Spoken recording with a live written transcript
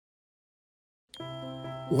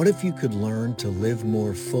What if you could learn to live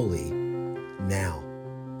more fully now?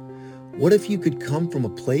 What if you could come from a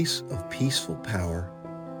place of peaceful power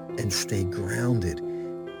and stay grounded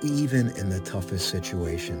even in the toughest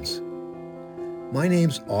situations? My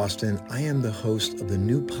name's Austin. I am the host of the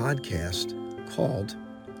new podcast called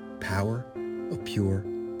Power of Pure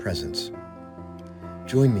Presence.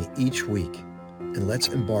 Join me each week and let's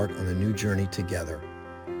embark on a new journey together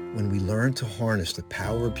when we learn to harness the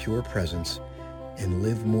power of pure presence and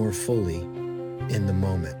live more fully in the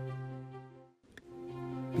moment.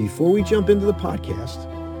 Before we jump into the podcast,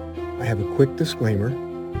 I have a quick disclaimer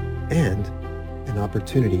and an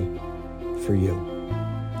opportunity for you.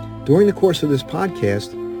 During the course of this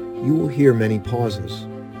podcast, you will hear many pauses.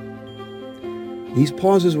 These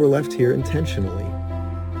pauses were left here intentionally.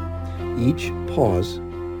 Each pause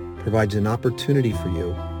provides an opportunity for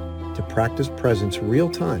you to practice presence real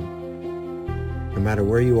time, no matter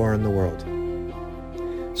where you are in the world.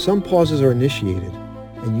 Some pauses are initiated,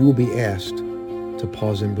 and you will be asked to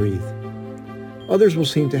pause and breathe. Others will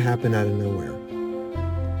seem to happen out of nowhere.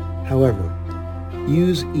 However,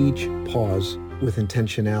 use each pause with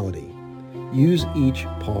intentionality. Use each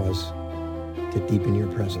pause to deepen your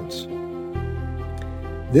presence.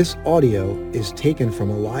 This audio is taken from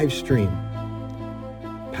a live stream,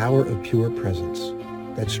 Power of Pure Presence,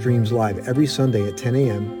 that streams live every Sunday at 10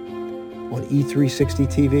 a.m. on E27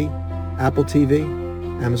 TV, Apple TV,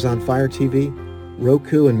 Amazon Fire TV,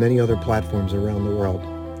 Roku, and many other platforms around the world.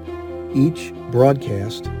 Each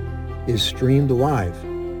broadcast is streamed live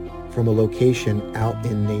from a location out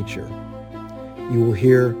in nature. You will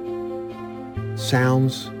hear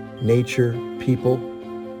sounds, nature, people.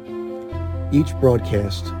 Each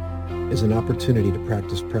broadcast is an opportunity to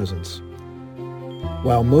practice presence.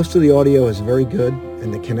 While most of the audio is very good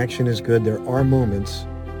and the connection is good, there are moments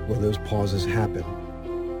where those pauses happen.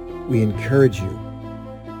 We encourage you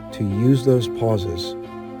to use those pauses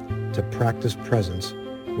to practice presence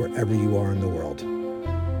wherever you are in the world.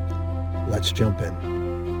 Let's jump in.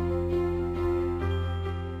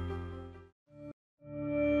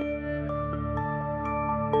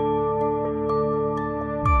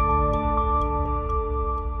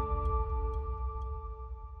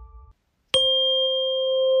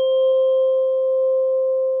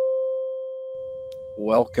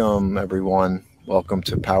 Welcome, everyone. Welcome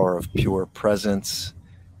to Power of Pure Presence.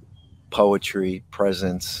 Poetry,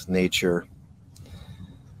 presence, nature.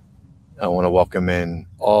 I want to welcome in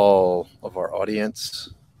all of our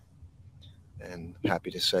audience, and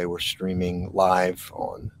happy to say we're streaming live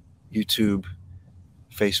on YouTube,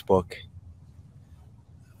 Facebook,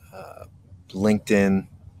 LinkedIn,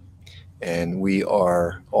 and we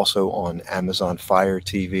are also on Amazon Fire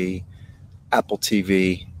TV, Apple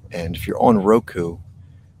TV, and if you're on Roku,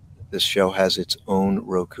 this show has its own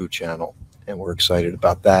Roku channel, and we're excited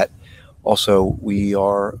about that. Also, we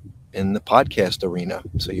are in the podcast arena,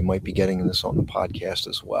 so you might be getting this on the podcast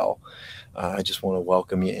as well. I just want to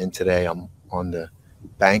welcome you in today. I'm on the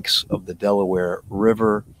banks of the Delaware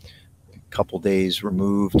River, a couple days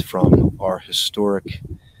removed from our historic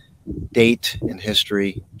date in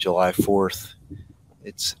history, July 4th.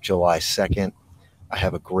 It's July 2nd. I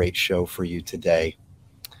have a great show for you today.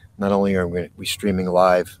 Not only are we streaming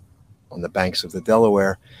live on the banks of the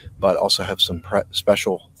Delaware, but also have some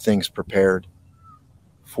special things prepared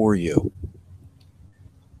for you.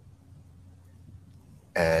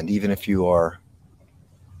 And even if you are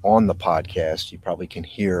on the podcast, you probably can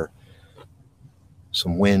hear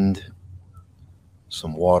some wind,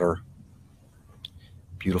 some water,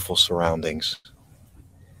 beautiful surroundings.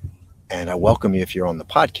 And I welcome you, if you're on the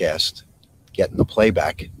podcast, getting the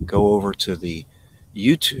playback, go over to the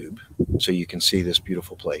YouTube so you can see this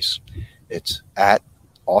beautiful place. It's at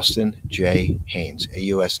Austin J. Haynes,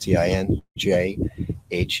 AUSTIN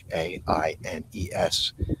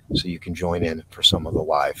JHAINES. So you can join in for some of the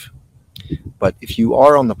live. But if you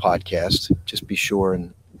are on the podcast, just be sure,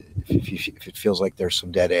 and if it feels like there's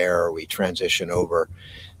some dead air or we transition over,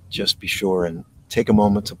 just be sure and take a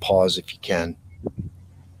moment to pause if you can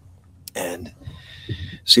and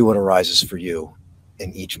see what arises for you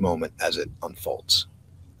in each moment as it unfolds.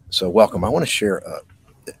 So welcome. I want to share,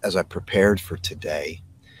 as I prepared for today,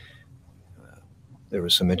 there were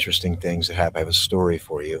some interesting things that happened. I have a story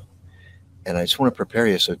for you, and I just want to prepare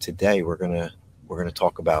you. So today we're gonna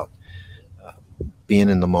talk about being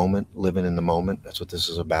in the moment, living in the moment. That's what this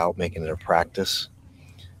is about, making it a practice.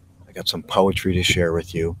 I got some poetry to share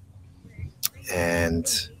with you, and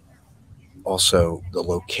also the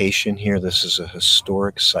location here. This is a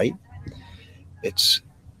historic site. It's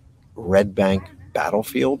Red Bank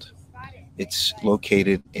Battlefield. It's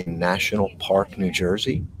located in National Park, New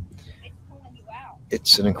Jersey.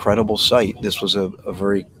 it's an incredible sight. This was a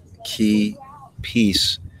very key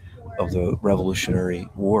piece of the Revolutionary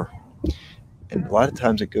War. And a lot of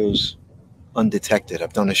times it goes undetected.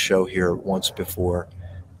 I've done a show here once before,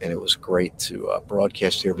 and it was great to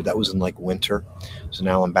broadcast here, but that was in like winter. So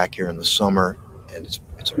now I'm back here in the summer, and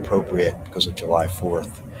it's appropriate because of July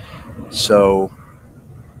 4th. So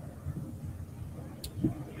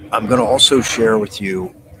I'm going to also share with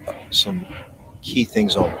you some key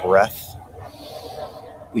things on breath.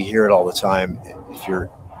 We hear it all the time. If you're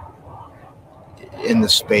in the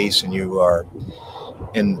space and you are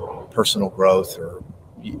in personal growth, or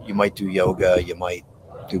you might do yoga, you might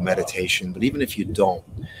do meditation, but even if you don't,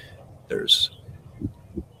 there's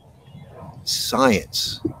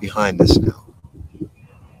science behind this now,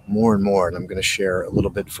 more and more, and I'm going to share a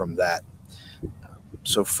little bit from that.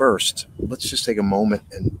 So first, let's just take a moment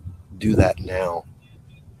and do that now.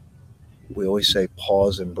 We always say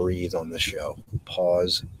pause and breathe on the show.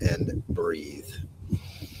 Pause and breathe.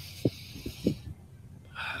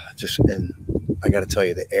 And I got to tell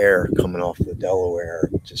you, the air coming off the Delaware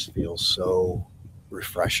just feels so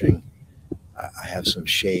refreshing. I have some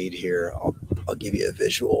shade here. I'll give you a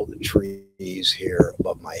visual. The trees here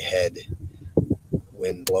above my head,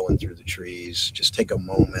 wind blowing through the trees. Just take a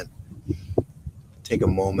moment. Take a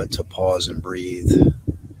moment to pause and breathe.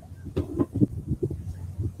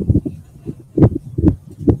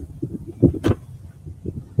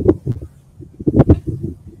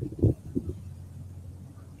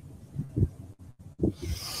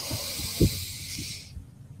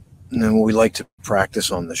 And then what we like to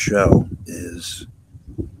practice on the show is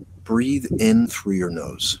breathe in through your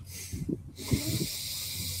nose.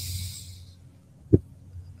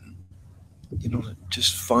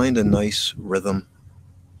 Just find a nice rhythm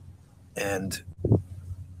and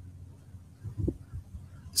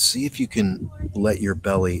see if you can let your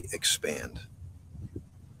belly expand.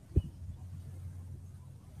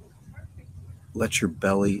 Let your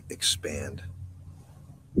belly expand.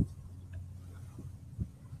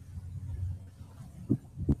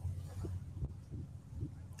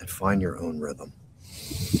 And find your own rhythm.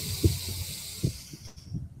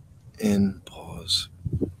 In, pause.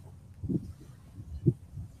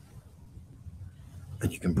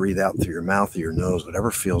 And you can breathe out through your mouth or your nose, whatever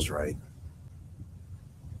feels right.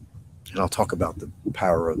 And I'll talk about the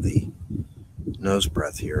power of the nose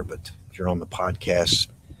breath here, but if you're on the podcast,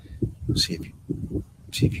 see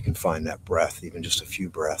if you can find that breath, even just a few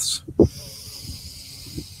breaths.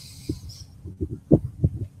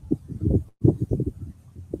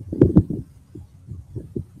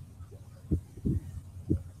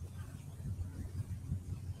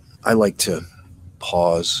 I like to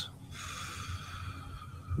pause.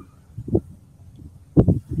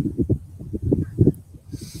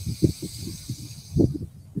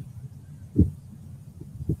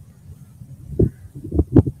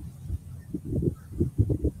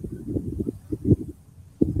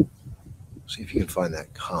 See if you can find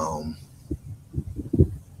that calm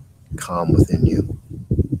within you.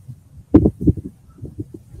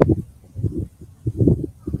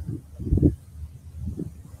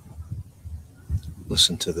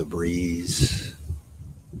 Listen to the breeze.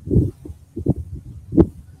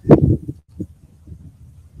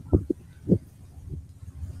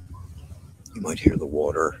 You might hear the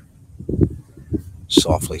water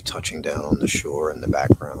softly touching down on the shore in the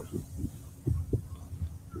background.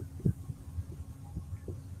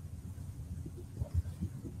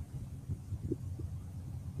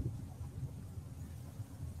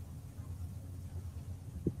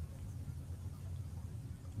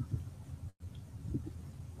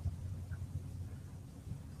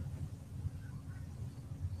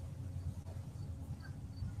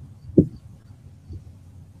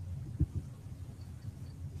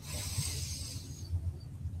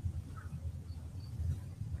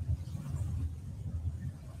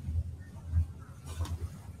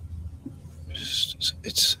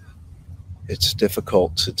 It's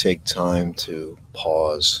difficult to take time to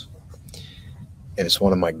pause, and it's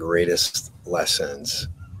one of my greatest lessons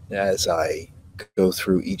as I go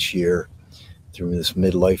through each year through this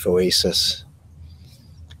midlife oasis.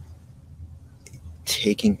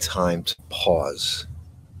 Taking time to pause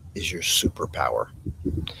is your superpower.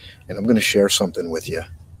 And I'm going to share something with you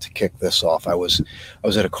to kick this off. I was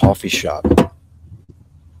at a coffee shop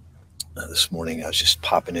this morning. I was just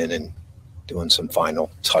popping in and doing some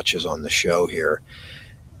final touches on the show here,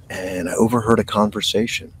 and I overheard a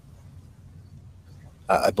conversation.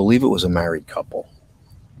 I believe it was a married couple,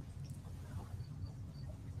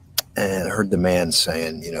 and I heard the man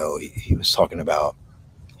saying, he was talking about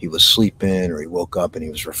he was sleeping or he woke up and he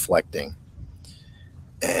was reflecting,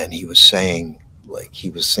 and he was saying like he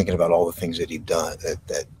was thinking about all the things that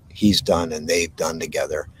he's done and they've done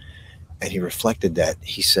together. And he reflected that.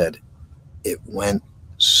 He said, it went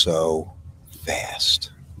so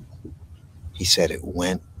fast. He said, it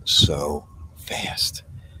went so fast.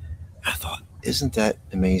 I thought, isn't that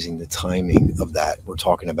amazing, the timing of that? We're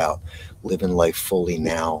talking about living life fully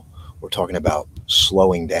now. We're talking about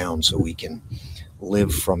slowing down so we can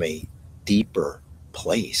live from a deeper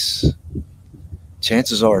place.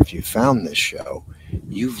 Chances are, if you found this show,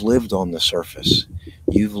 you've lived on the surface.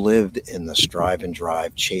 You've lived in the strive and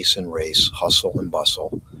drive, chase and race, hustle and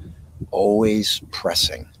bustle, always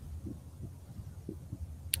pressing.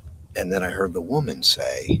 And then I heard the woman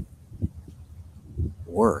say,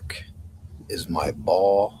 work is my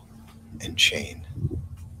ball and chain.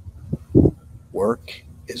 Work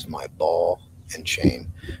is my ball and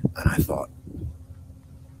chain. And I thought,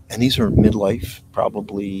 and these are midlife,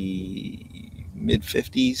 probably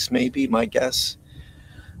mid-50s, maybe, my guess.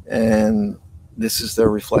 And this is their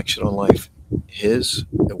reflection on life. His,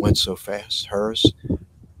 it went so fast. Hers,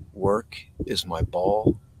 work is my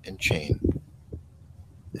ball and chain.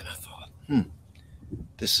 And I thought,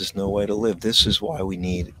 this is no way to live. This is why we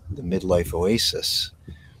need the midlife oasis,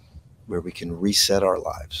 where we can reset our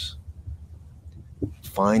lives.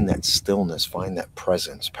 Find that stillness, find that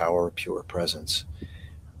presence, power of pure presence,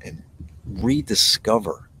 and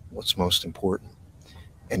rediscover what's most important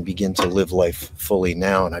and begin to live life fully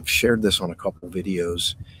now. And I've shared this on a couple of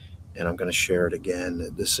videos, and I'm going to share it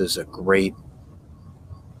again. This is a great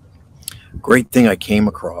thing I came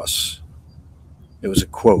across. It was a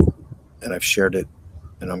quote, and I've shared it,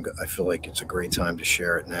 and I feel like it's a great time to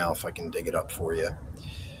share it now if I can dig it up for you.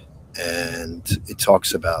 And it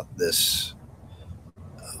talks about this,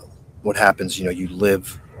 what happens, you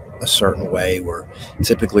live a certain way where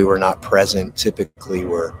typically we're not present, typically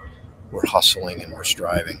we're hustling and we're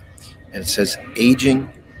striving. And it says,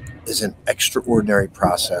 aging is an extraordinary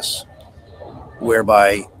process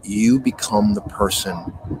whereby you become the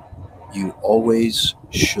person you always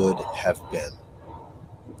should have been.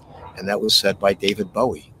 And that was said by David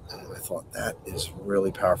Bowie. And I thought that is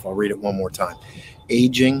really powerful. I'll read it one more time.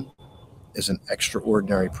 Aging is an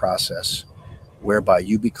extraordinary process whereby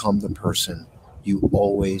you become the person you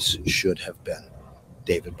always should have been.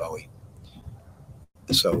 David Bowie.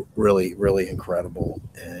 So really, really incredible.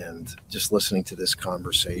 And just listening to this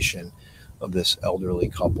conversation of this elderly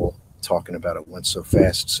couple talking about it went so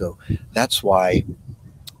fast. So that's why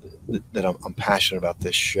that I'm passionate about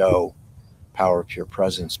this show, Power of Pure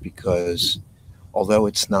Presence, because although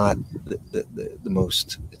it's not the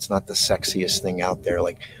most, it's not the sexiest thing out there,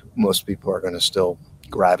 like most people are going to still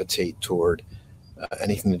gravitate toward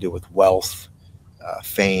anything to do with wealth,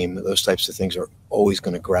 fame, those types of things are always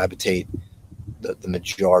going to gravitate the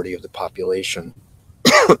majority of the population.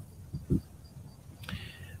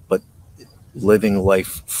 But living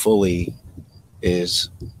life fully is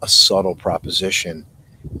a subtle proposition,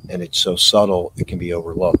 and it's so subtle it can be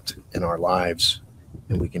overlooked in our lives,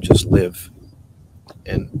 and we can just live.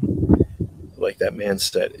 And like that man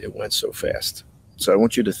said, it went so fast. So I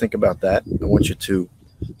want you to think about that. I want you to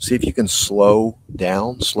see if you can slow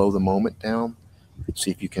the moment down,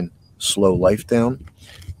 see if you can slow life down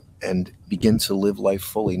and begin to live life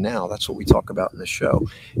fully now. That's what we talk about in the show.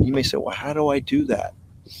 You may say, well, how do I do that?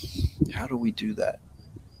 How do we do that?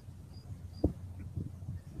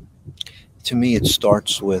 To me, it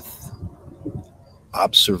starts with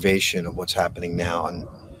observation of what's happening now. And,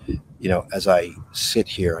 as I sit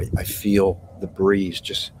here, I feel the breeze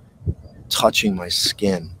just touching my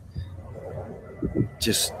skin,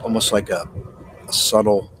 just almost like a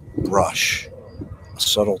subtle brush, a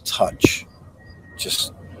subtle touch,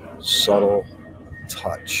 just subtle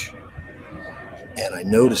touch. And I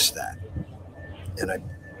notice that. And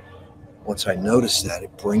once I notice that,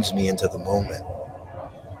 it brings me into the moment,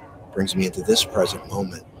 brings me into this present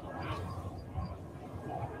moment.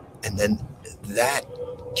 And then that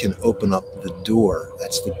can open up the door.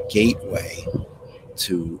 That's the gateway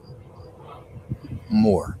to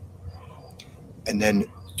more. And then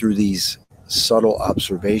through these subtle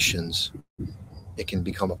observations, it can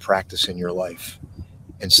become a practice in your life.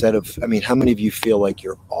 Instead of, how many of you feel like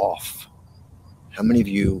you're off? How many of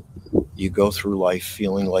you go through life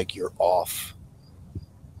feeling like you're off?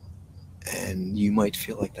 And you might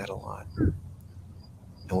feel like that a lot. And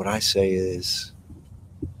what I say is,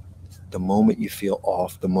 the moment you feel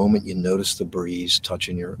off, the moment you notice the breeze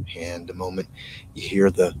touching your hand, the moment you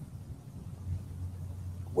hear the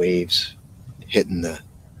waves hitting the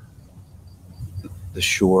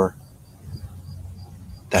shore,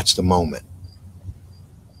 that's the moment.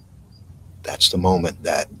 That's the moment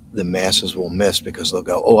that the masses will miss, because they'll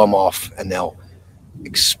go, oh, I'm off, and they'll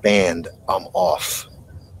expand, I'm off.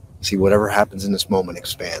 See, whatever happens in this moment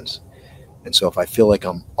expands. And so if I feel like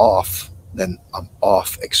I'm off, then I'm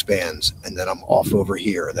off expands, and then I'm off over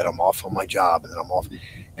here, and then I'm off on my job, and then I'm off.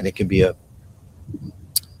 And it can be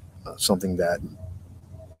something that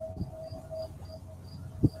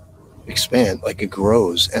expand, like it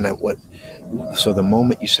grows. And so the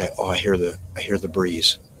moment you say, oh, I hear the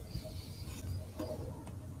breeze.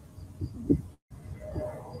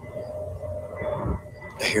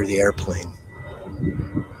 I hear the airplane.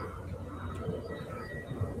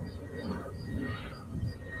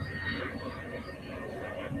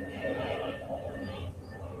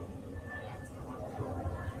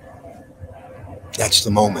 That's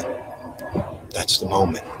the moment. That's the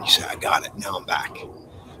moment. You say, I got it. Now I'm back.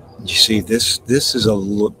 And you see, this is a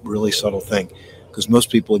really subtle thing, because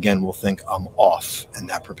most people, again, will think I'm off, and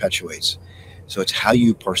that perpetuates. So it's how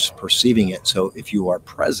you perceiving it. So if you are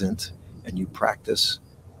present and you practice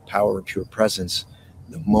power of pure presence,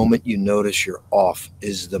 the moment you notice you're off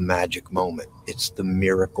is the magic moment. It's the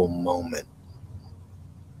miracle moment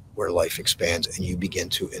where life expands and you begin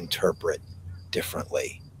to interpret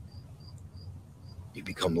differently. You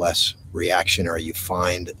become less reactionary. You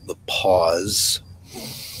find the pause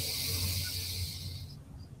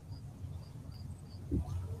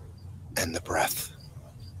and the breath.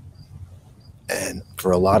 And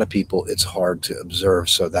for a lot of people, it's hard to observe.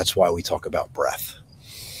 So that's why we talk about breath.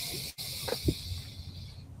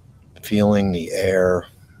 Feeling the air.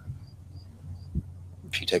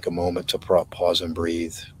 If you take a moment to pause and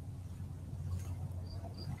breathe.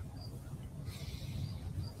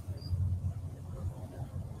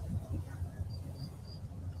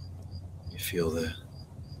 You feel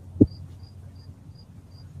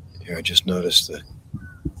here, I just noticed the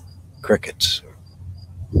crickets.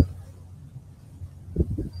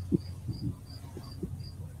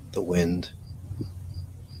 The wind.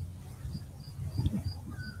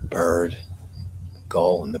 Bird.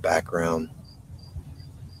 Gull in the background.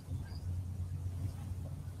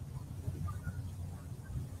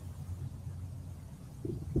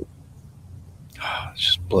 It's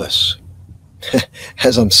just bliss.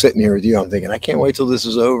 As I'm sitting here with you, I'm thinking, I can't wait till this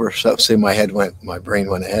is over. So say my brain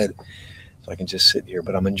went ahead, so I can just sit here,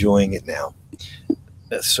 but I'm enjoying it now.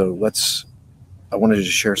 So I wanted to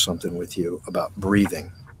share something with you about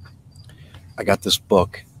breathing. I got this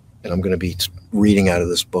book, and I'm going to be reading out of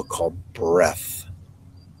this book called Breath.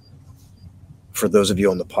 For those of you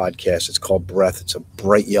on the podcast, it's called Breath. It's a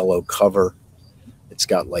bright yellow cover. It's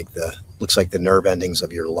got looks like the nerve endings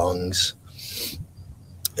of your lungs.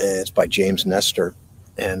 And it's by James Nestor.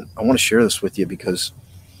 And I want to share this with you because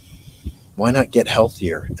why not get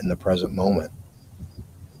healthier in the present moment?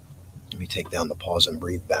 Let me take down the pause and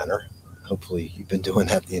breathe banner. Hopefully you've been doing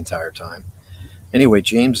that the entire time. Anyway,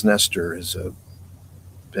 James Nestor has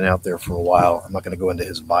been out there for a while. I'm not going to go into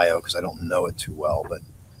his bio because I don't know it too well, but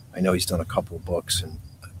I know he's done a couple of books and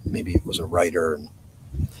maybe he was a writer.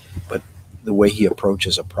 But the way he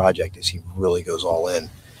approaches a project is he really goes all in.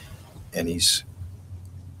 And he's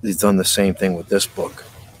done the same thing with this book,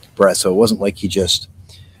 Breath. So it wasn't like he just,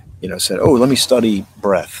 said, oh, let me study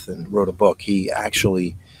breath and wrote a book. He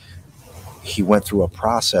went through a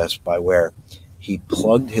process by where he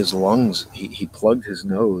plugged his lungs, he plugged his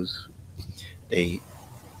nose.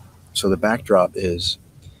 So the backdrop is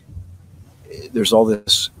there's all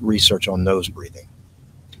this research on nose breathing.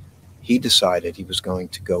 He decided he was going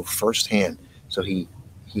to go firsthand. So he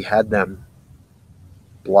had them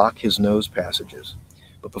block his nose passages.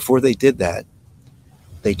 But before they did that,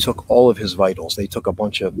 they took all of his vitals. They took a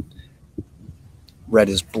bunch of, read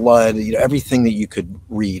his blood, everything that you could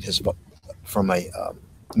read from a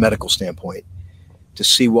medical standpoint to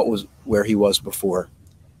see where he was before.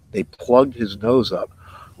 They plugged his nose up,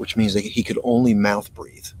 which means that he could only mouth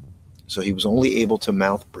breathe. So he was only able to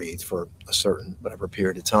mouth breathe for a certain whatever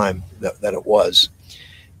period of time that it was.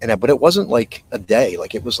 But it wasn't like a day,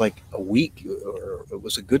 like it was like a week, or it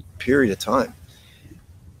was a good period of time.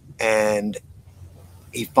 And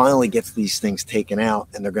he finally gets these things taken out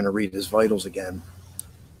and they're going to read his vitals again.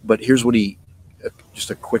 But here's what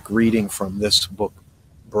just a quick reading from this book,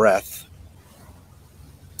 Breath,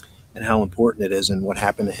 and how important it is and what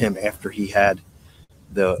happened to him after he had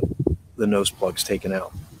the nose plugs taken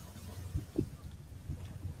out.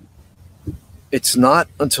 It's not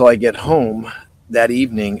until I get home that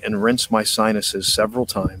evening and rinse my sinuses several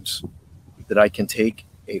times that I can take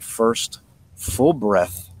a first full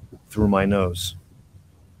breath through my nose.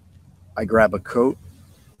 I grab a coat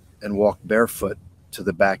and walk barefoot to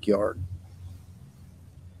the backyard.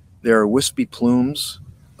 There are wispy plumes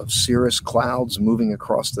of cirrus clouds moving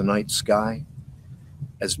across the night sky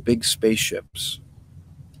as big spaceships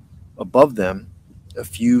Above them, a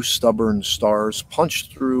few stubborn stars punch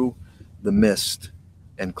through the mist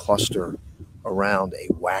and cluster around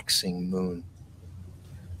a waxing moon.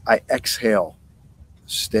 I exhale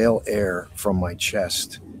stale air from my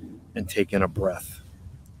chest and take in a breath.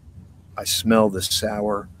 I smell the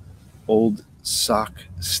sour, old sock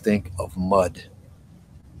stink of mud,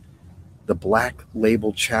 the black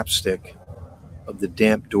labeled chapstick of the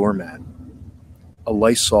damp doormat, a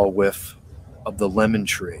Lysol whiff of the lemon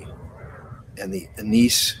tree, and the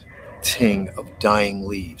anise ting of dying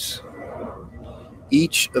leaves.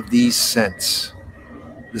 Each of these scents,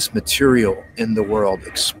 this material in the world,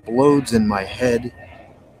 explodes in my head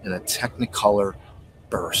in a technicolor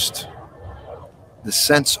burst. The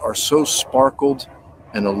scents are so sparkled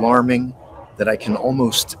and alarming that I can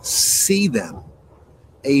almost see them,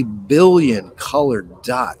 a billion colored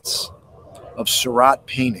dots of Seurat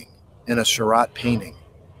painting in a Seurat painting.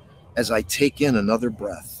 As I take in another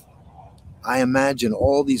breath, I imagine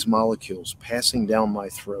all these molecules passing down my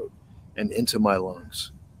throat and into my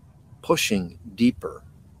lungs, pushing deeper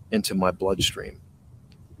into my bloodstream,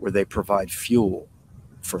 where they provide fuel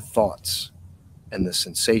for thoughts and the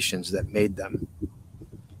sensations that made them.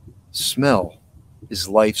 Smell is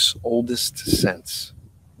life's oldest sense.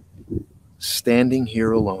 Standing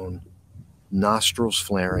here alone, nostrils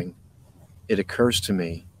flaring, it occurs to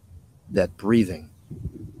me that breathing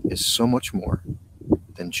is so much more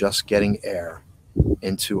than just getting air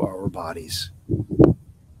into our bodies.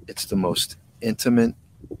 It's the most intimate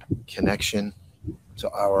connection to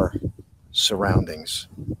our surroundings.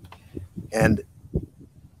 And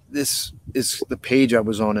this is the page I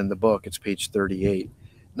was on in the book. It's page 38.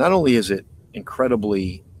 Not only is it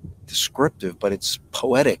incredibly descriptive, but it's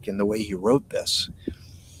poetic in the way he wrote this.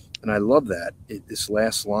 And I love that. This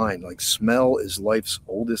last line, like, smell is life's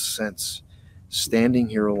oldest sense. Standing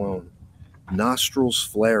here alone, nostrils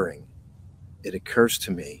flaring, it occurs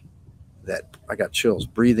to me that, I got chills,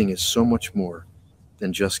 breathing is so much more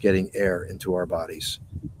than just getting air into our bodies.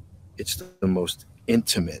 It's the most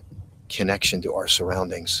intimate connection to our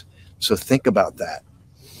surroundings. So think about that.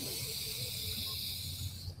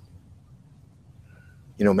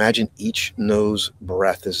 Imagine each nose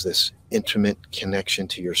breath is this intimate connection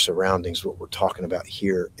to your surroundings, what we're talking about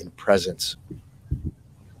here in presence.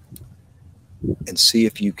 And see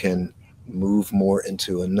if you can move more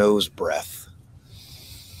into a nose breath.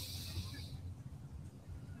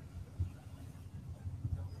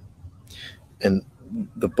 And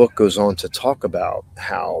the book goes on to talk about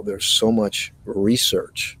how there's so much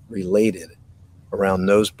research related around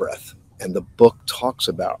nose breath. And the book talks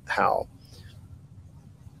about how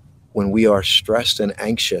when we are stressed and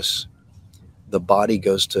anxious, the body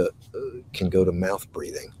can go to mouth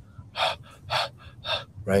breathing,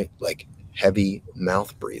 right? Like heavy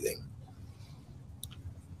mouth breathing.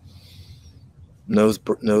 Nose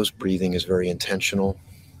breathing is very intentional,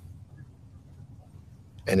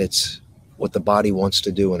 and it's what the body wants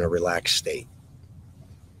to do in a relaxed state.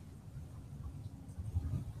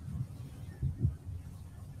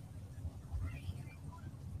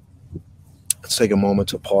 Let's take a moment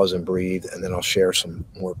to pause and breathe, and then I'll share some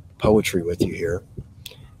more poetry with you here.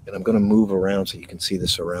 And I'm going to move around so you can see the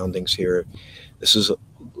surroundings here. This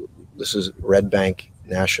is Red Bank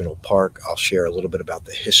National Park. I'll share a little bit about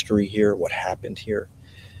the history here, what happened here.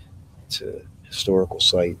 It's a historical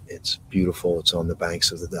site. It's beautiful. It's on the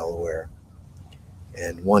banks of the Delaware.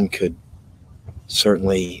 And one could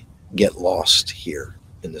certainly get lost here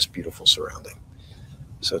in this beautiful surrounding.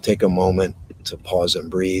 So take a moment to pause and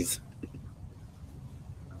breathe.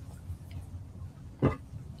 And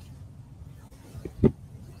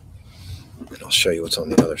I'll show you what's on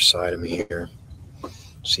the other side of me here.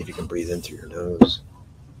 See if you can breathe in through your nose.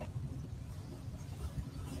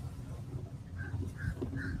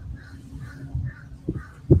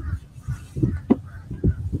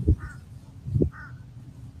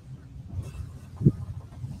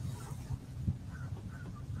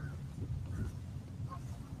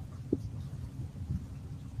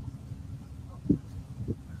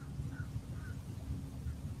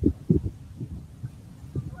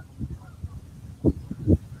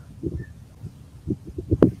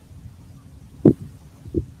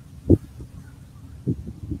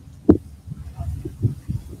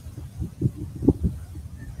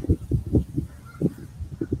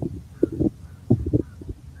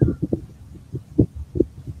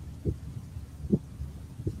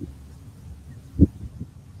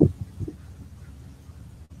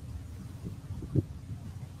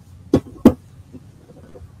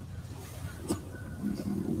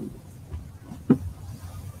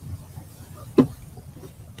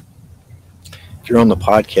 If you're on the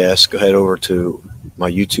podcast, go ahead over to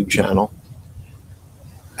my YouTube channel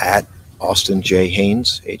at Austin J.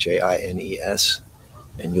 Haynes, Haines,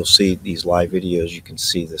 and you'll see these live videos. You can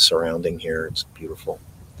see the surrounding here. It's beautiful.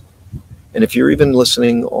 And if you're even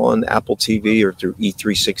listening on Apple TV or through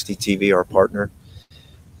E27 TV, our partner,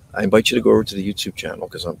 I invite you to go over to the YouTube channel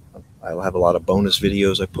because I'll have a lot of bonus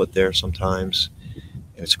videos I put there sometimes.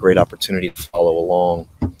 And it's a great opportunity to follow along.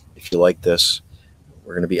 If you like this,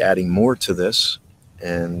 we're going to be adding more to this,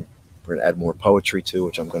 and we're going to add more poetry too,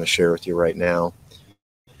 which I'm going to share with you right now.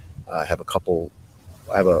 I have an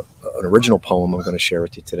original poem I'm going to share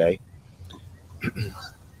with you today.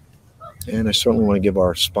 And I certainly want to give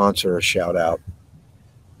our sponsor a shout out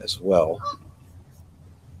as well.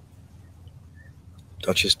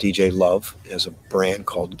 Duchess DJ Love has a brand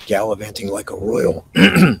called Gallivanting Like a Royal.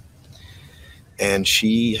 And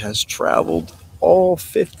she has traveled all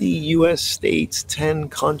 50 U.S. states, 10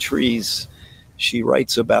 countries. She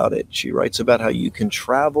writes about it. She writes about how you can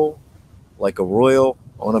travel like a royal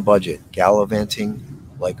on a budget, gallivanting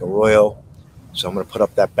like a royal. So I'm going to put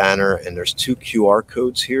up that banner, and there's 2 QR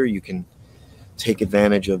codes here. You can take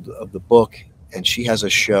advantage of the book, and she has a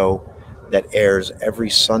show that airs every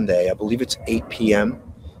Sunday. I believe it's 8 p.m.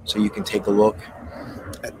 So you can take a look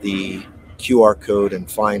at the QR code and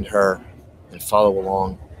find her and follow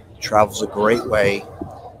along. Travel's a great way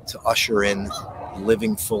to usher in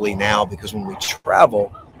living fully now, because when we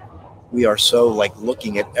travel, we are so like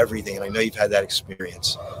looking at everything. And I know you've had that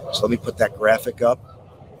experience. So let me put that graphic up.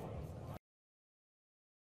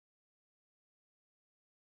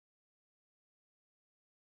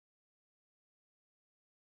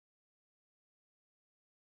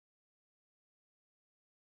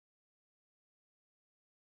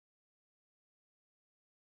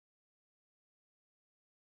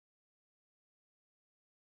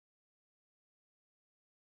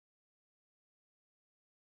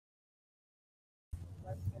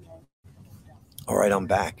 All right, I'm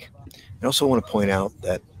back. I also want to point out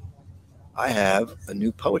that I have a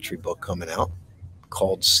new poetry book coming out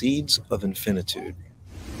called Seeds of Infinitude.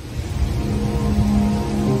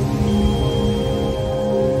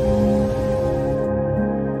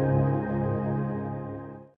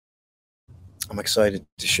 I'm excited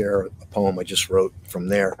to share a poem I just wrote from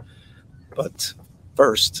there. But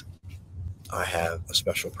first, I have a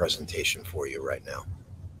special presentation for you right now.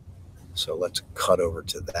 So let's cut over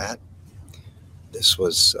to that. This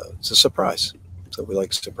was it's a surprise. So we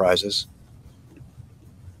like surprises.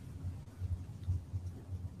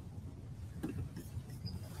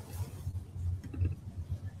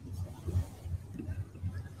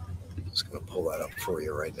 Just going to pull that up for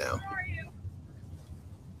you right now.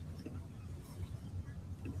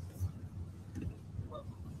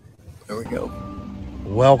 There we go.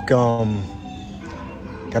 Welcome.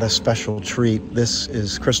 Got a special treat. This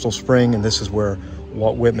is Crystal Spring, and this is where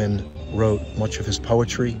Walt Whitman wrote much of his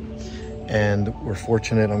poetry. And we're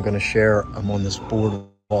fortunate. I'm going to share. I'm on this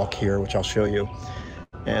boardwalk here, which I'll show you.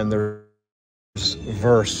 And there's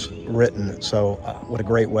verse written. So what a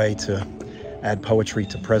great way to add poetry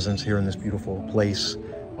to presence here in this beautiful place.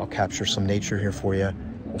 I'll capture some nature here for you.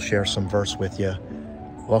 We'll share some verse with you.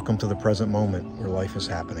 Welcome to the present moment where life is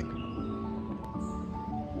happening.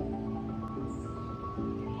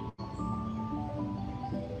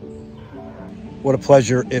 What a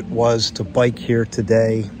pleasure it was to bike here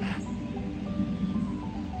today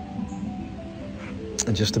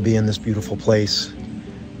and just to be in this beautiful place.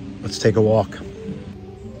 Let's take a walk.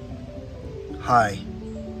 High,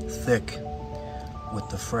 thick, with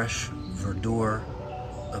the fresh verdure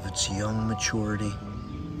of its young maturity.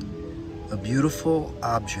 A beautiful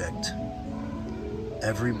object,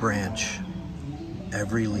 every branch,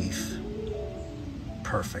 every leaf,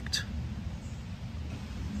 perfect.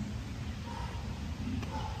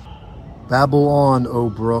 Babble on, O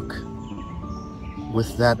brook,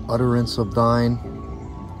 with that utterance of thine.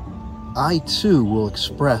 I too will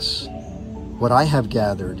express what I have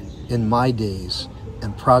gathered in my days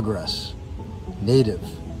and progress, native,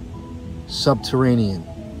 subterranean,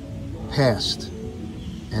 past,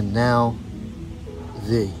 and now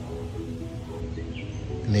thee.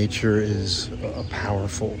 Nature is a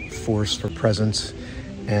powerful force for presence,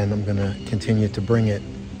 and I'm going to continue to bring it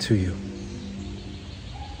to you.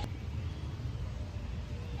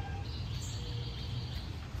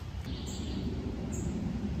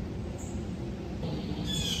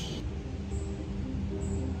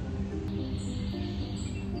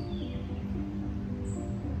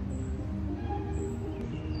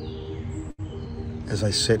 As I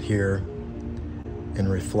sit here and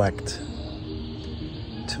reflect,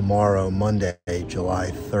 tomorrow, Monday,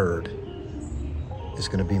 July 3rd, is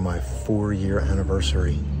going to be my 4-year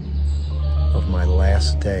anniversary of my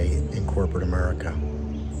last day in corporate America.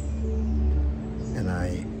 And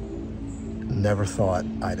I never thought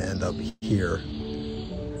I'd end up here,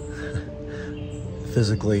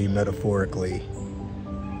 physically, metaphorically,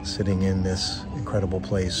 sitting in this incredible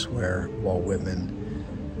place where Walt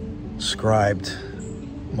Whitman scribed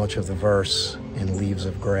much of the verse in Leaves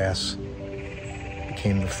of Grass,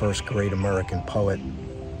 became the first great American poet.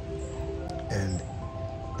 And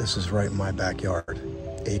this is right in my backyard.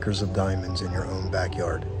 Acres of diamonds in your own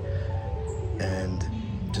backyard. And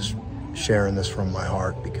just sharing this from my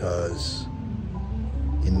heart, because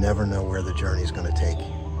you never know where the journey's going to take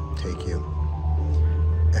you.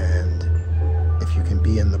 And if you can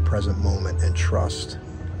be in the present moment and trust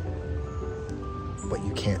what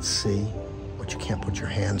you can't see, what you can't put your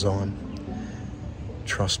hands on,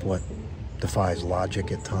 trust what defies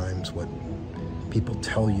logic at times, what people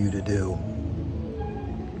tell you to do,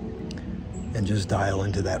 and just dial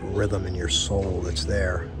into that rhythm in your soul that's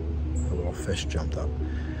there. A little fish jumped up.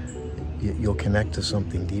 You'll connect to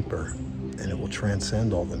something deeper, and it will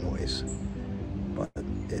transcend all the noise. But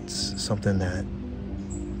it's something that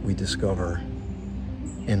we discover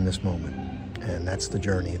in this moment, and that's the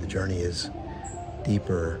journey. The journey is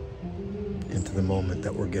deeper into the moment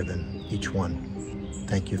that we're given, each one.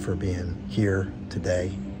 Thank you for being here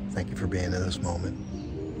today. Thank you for being in this moment.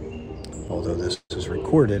 Although this is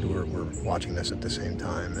recorded, we're watching this at the same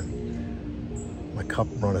time, and my cup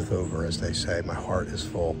runneth over, as they say. My heart is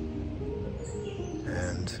full.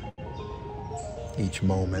 And each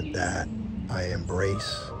moment that I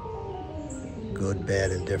embrace, good,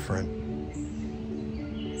 bad, and different,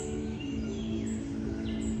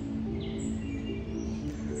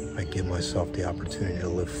 I give myself the opportunity to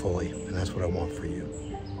live fully, and that's what I want for you.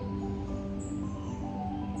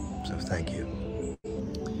 So thank you.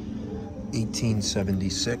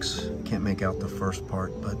 1876, can't make out the first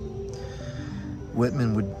part, but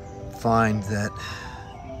Whitman would find that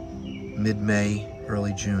mid-May,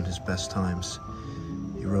 early June, his best times.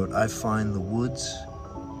 He wrote, "I find the woods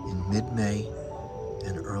in mid-May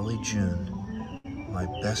and early June my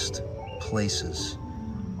best places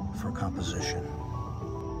for composition."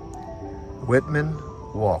 Whitman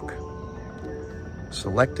Walk.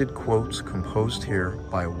 Selected quotes composed here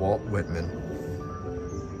by Walt Whitman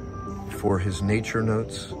for his nature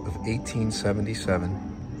notes of 1877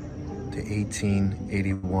 to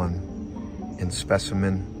 1881 in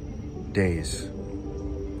Specimen Days.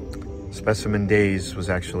 Specimen Days was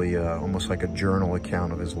actually almost like a journal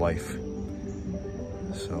account of his life.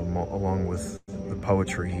 So along with the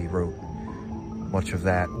poetry, he wrote much of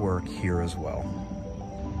that work here as well.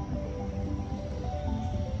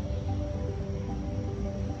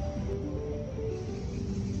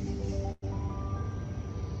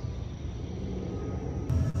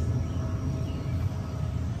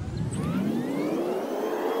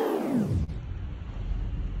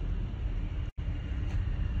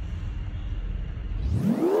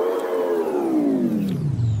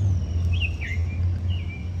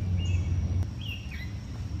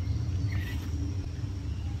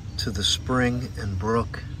 To the spring and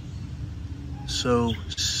brook, so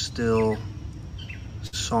still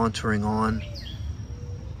sauntering on,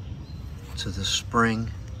 to the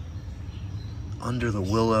spring, under the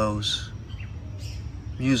willows,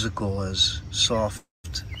 musical as soft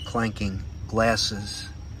clanking glasses,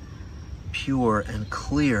 pure and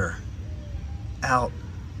clear, out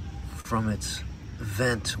from its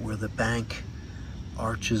vent where the bank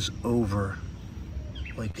arches over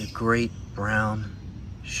like a great brown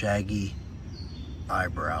shaggy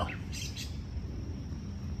eyebrow.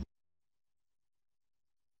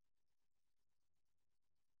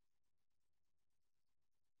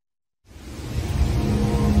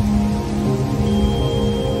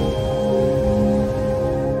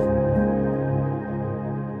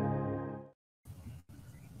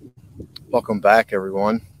 Welcome back,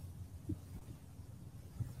 everyone.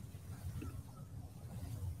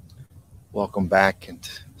 Welcome back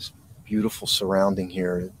into this beautiful surrounding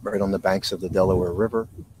here, right on the banks of the Delaware River.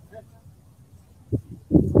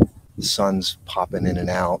 The sun's popping in and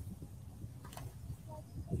out.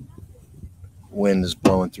 Wind is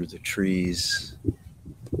blowing through the trees.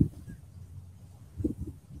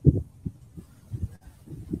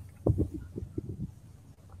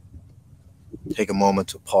 Take a moment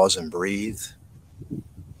to pause and breathe.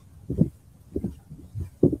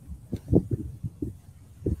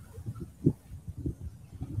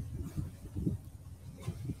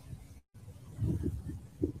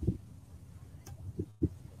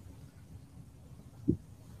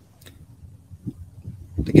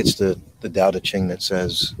 I think it's the Tao Te Ching that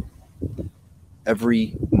says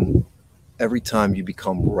every every time you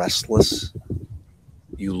become restless,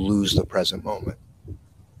 you lose the present moment.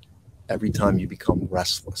 Every time you become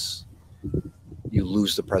restless, you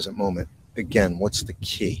lose the present moment. Again, what's the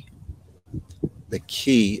key? The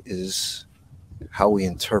key is how we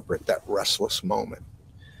interpret that restless moment.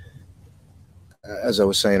 As I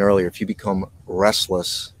was saying earlier, if you become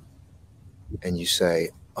restless and you say,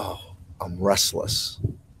 "Oh, I'm restless,"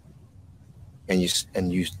 and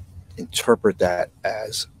you interpret that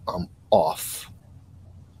as "I'm off.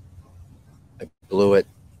 I blew it.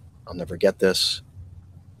 I'll never get this,"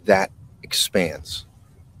 that expands.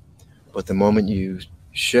 But the moment you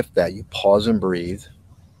shift that, you pause and breathe.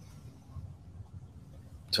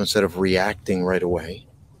 So instead of reacting right away,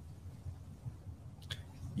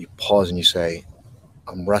 you pause and you say,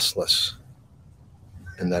 "I'm restless."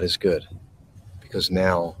 And that is good, because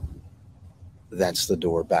now that's the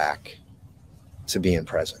door back to being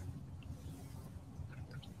present.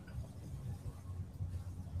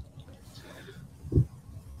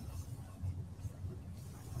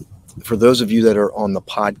 For those of you that are on the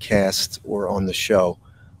podcast or on the show,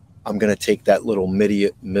 I'm going to take that little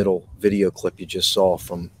middle video clip you just saw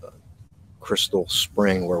from Crystal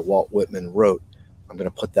Spring where Walt Whitman wrote. I'm going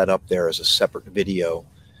to put that up there as a separate video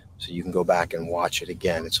so you can go back and watch it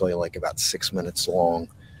again. It's only like about 6 minutes long.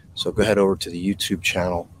 So go ahead over to the YouTube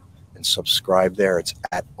channel and subscribe there. It's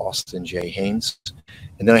at Austin J. Haynes.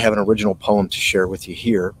 And then I have an original poem to share with you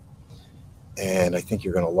here. And I think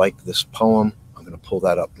you're going to like this poem. I'm going to pull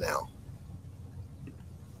that up now.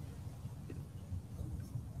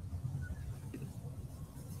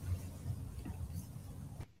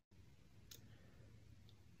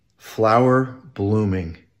 Flower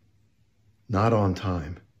blooming, not on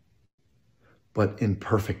time, but in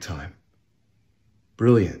perfect time.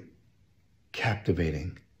 Brilliant,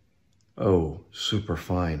 captivating, oh,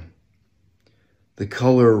 superfine. The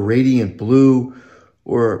color radiant blue,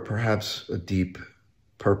 or perhaps a deep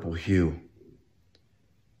purple hue,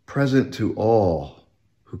 present to all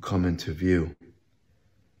who come into view,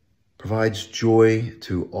 provides joy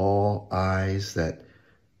to all eyes that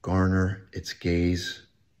garner its gaze.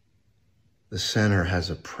 The center has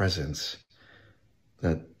a presence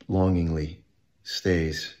that longingly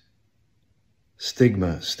stays.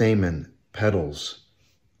 Stamen, petals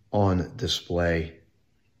on display.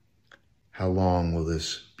 How long will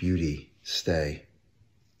this beauty stay?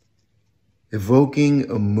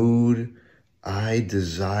 Evoking a mood I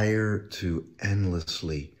desire to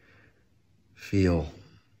endlessly feel.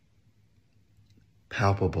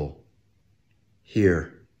 Palpable,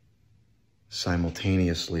 here,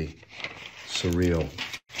 simultaneously surreal.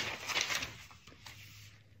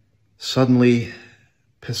 Suddenly,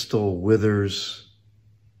 pistil withers,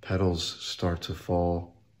 petals start to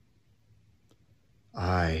fall.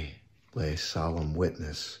 I lay solemn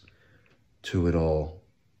witness to it all.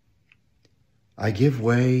 I give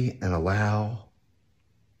way and allow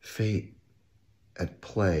fate at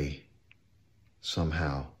play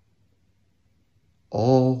somehow.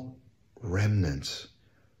 All remnants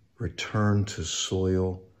return to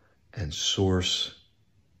soil and source,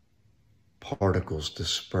 particles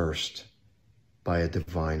dispersed by a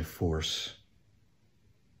divine force.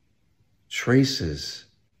 Traces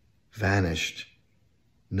vanished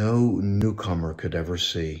no newcomer could ever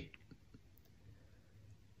see,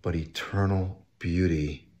 but eternal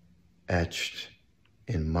beauty etched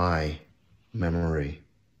in my memory.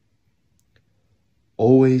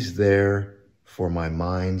 Always there for my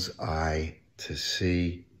mind's eye to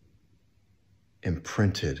see,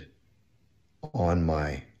 imprinted on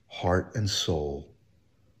my heart and soul,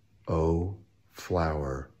 O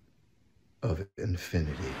flower of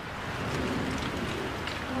infinity.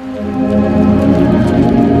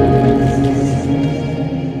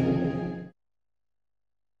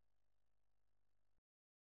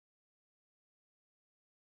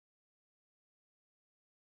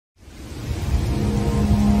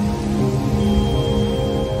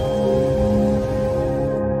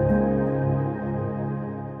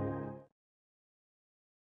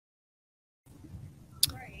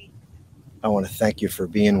 I want to thank you for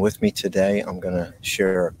being with me today. I'm going to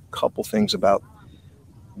share a couple things about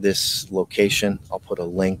this location. I'll put a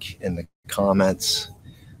link in the comments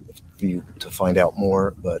for you to find out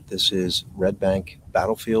more, but this is Red Bank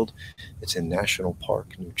Battlefield. It's in National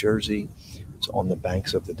Park, New Jersey. It's on the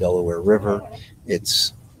banks of the Delaware River.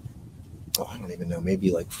 It's, I don't even know, maybe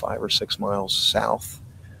like 5 or 6 miles south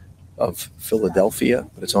of Philadelphia,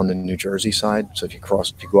 but it's on the New Jersey side. So if you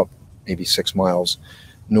go up maybe 6 miles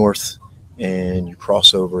north and you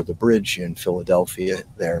cross over the bridge in Philadelphia,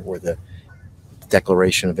 there where the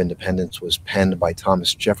Declaration of Independence was penned by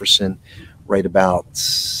Thomas Jefferson, right about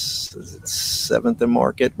is it 7th and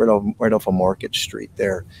Market, right off of Market Street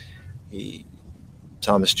there.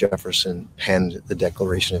 Thomas Jefferson penned the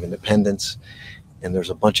Declaration of Independence, and there's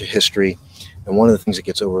a bunch of history. And one of the things that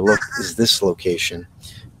gets overlooked is this location,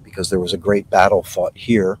 because there was a great battle fought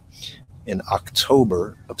here in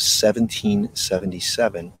October of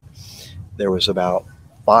 1777. There was about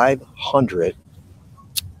 500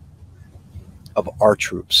 of our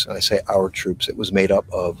troops. And I say our troops, it was made up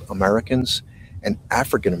of Americans and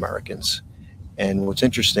African Americans. And what's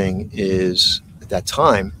interesting is at that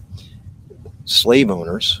time, slave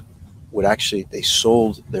owners they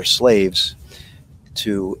sold their slaves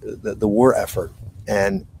to the war effort.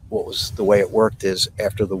 And the way it worked is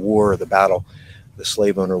after the war or the battle, the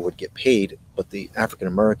slave owner would get paid, but the African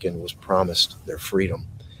American was promised their freedom.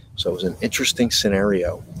 So it was an interesting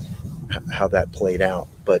scenario how that played out.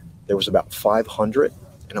 But there was about 500,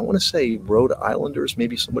 and I want to say Rhode Islanders,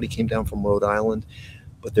 maybe somebody came down from Rhode Island,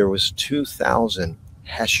 but there was 2,000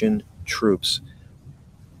 Hessian troops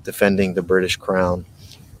defending the British Crown.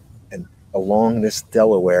 And along this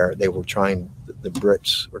Delaware, the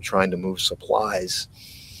Brits were trying to move supplies,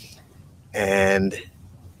 and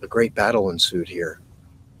a great battle ensued here.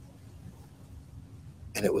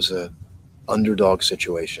 And it was a underdog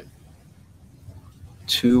situation.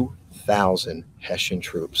 2,000 Hessian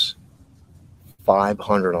troops,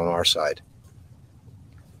 500 on our side.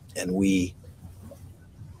 And we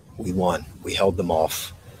won. We held them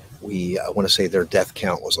off. I want to say their death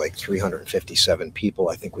count was like 357 people.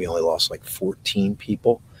 I think we only lost like 14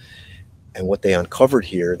 people. And what they uncovered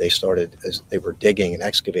here, they started, as they were digging and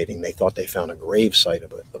excavating, they thought they found a grave site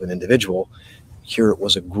of an individual. Here it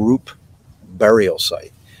was a group burial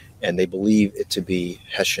site, and they believe it to be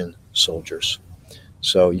Hessian soldiers.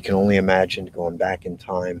 So you can only imagine going back in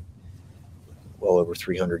time well over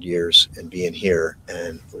 300 years and being here,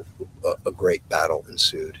 and a great battle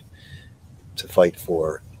ensued to fight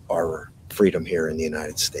for our freedom here in the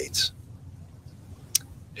United States.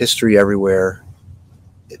 History everywhere.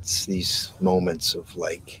 It's these moments of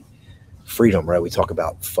like freedom, right? We talk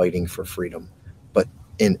about fighting for freedom, but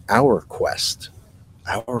in our quest,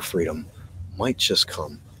 our freedom might just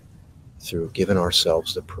come through giving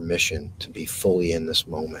ourselves the permission to be fully in this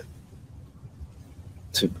moment,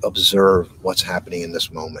 to observe what's happening in this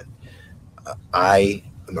moment. I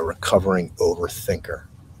am a recovering overthinker,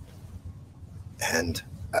 and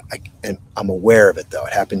I'm aware of it, though.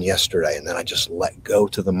 It happened yesterday, and then I just let go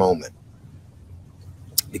to the moment.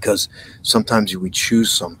 Because sometimes we choose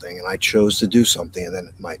something, and I chose to do something, and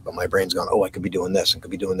then my brain's gone, oh, I could be doing this and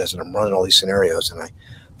could be doing this, and I'm running all these scenarios, and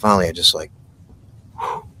I just like,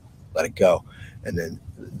 whew, let it go. And then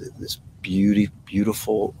this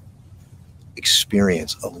beautiful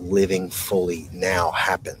experience of living fully now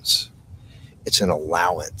happens. It's an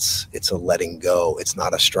allowance. It's a letting go. It's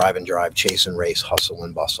not a strive and drive, chase and race, hustle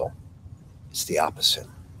and bustle. It's the opposite.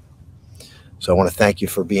 So I want to thank you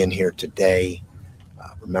for being here today.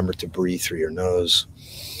 Remember to breathe through your nose.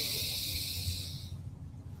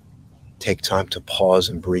 Take time to pause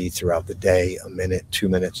and breathe throughout the day. 1 minute, 2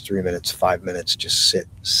 minutes, 3 minutes, 5 minutes. Just sit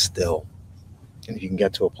still. And if you can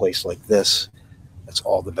get to a place like this, that's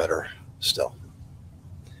all the better still.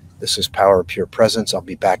 This is Power of Pure Presence. I'll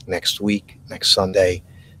be back next week, next Sunday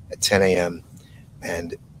at 10 a.m.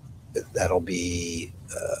 And that'll be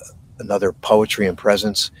another Poetry and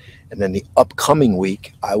Presence. And then the upcoming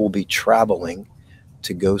week, I will be traveling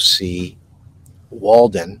to go see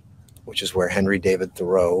Walden, which is where Henry David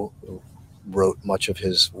Thoreau wrote much of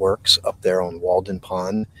his works, up there on Walden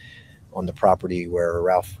Pond, on the property where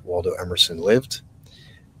Ralph Waldo Emerson lived.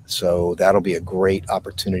 So that'll be a great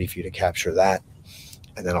opportunity for you to capture that.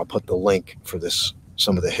 And then I'll put the link for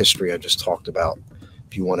some of the history I just talked about.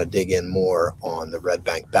 If you want to dig in more on the Red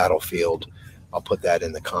Bank battlefield, I'll put that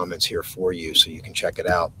in the comments here for you so you can check it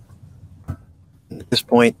out. And at this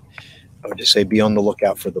point, I would just say be on the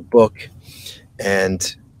lookout for the book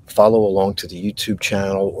and follow along to the YouTube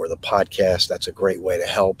channel or the podcast. That's a great way to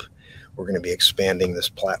help. We're going to be expanding this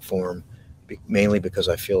platform mainly because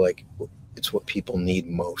I feel like it's what people need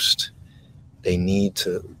most. They need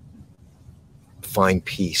to find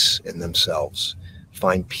peace in themselves,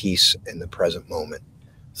 find peace in the present moment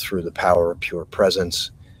through the power of pure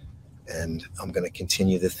presence. And I'm going to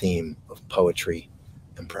continue the theme of poetry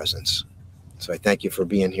and presence. So I thank you for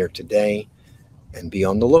being here today, and be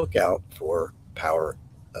on the lookout for Power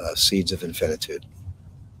Seeds of Infinitude.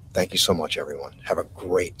 Thank you so much, everyone. Have a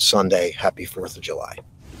great Sunday. Happy 4th of July.